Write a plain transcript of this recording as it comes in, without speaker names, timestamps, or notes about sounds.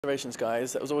Congratulations,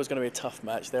 guys. That was always going to be a tough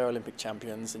match. They're Olympic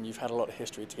champions, and you've had a lot of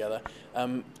history together.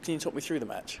 Can you talk me through the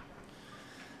match?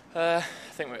 I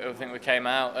think we came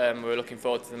out. We were looking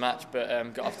forward to the match,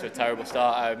 but got off to a terrible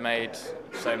start. I made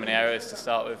so many errors to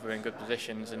start with. We were in good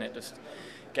positions, and it just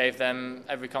gave them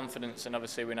every confidence. And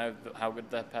obviously, we know how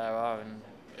good their pair are, and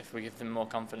if we give them more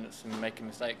confidence in making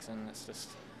mistakes, then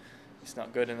it's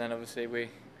not good. And then obviously we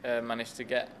managed to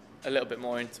get a little bit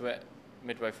more into it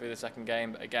midway through the second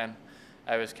game, but again,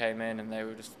 errors came in and they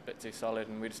were just a bit too solid,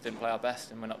 and we just didn't play our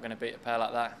best, and we're not going to beat a pair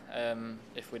like that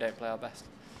if we don't play our best.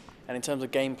 And in terms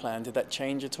of game plan, did that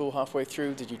change at all halfway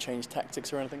through? Did you change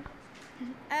tactics or anything?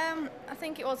 I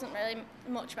think it wasn't really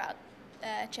much about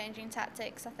changing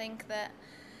tactics. I think that,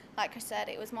 like Chris said,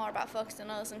 it was more about focusing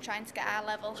on us and trying to get our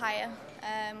level higher.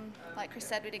 Like Chris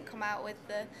said, we didn't come out with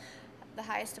the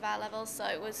highest of our levels, so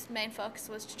it was main focus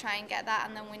was to try and get that,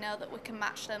 and then we know that we can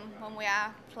match them when we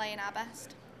are playing our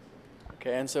best.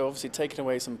 Okay, and so obviously taking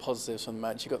away some positives from the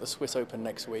match, you've got the Swiss Open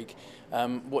next week.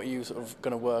 What are you sort of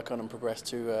going to work on and progress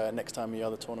to next time in your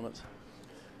other tournaments?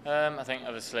 I think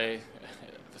obviously the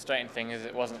frustrating thing is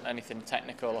it wasn't anything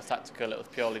technical or tactical, it was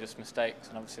purely just mistakes,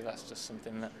 and obviously that's just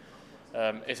something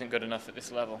that isn't good enough at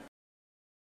this level.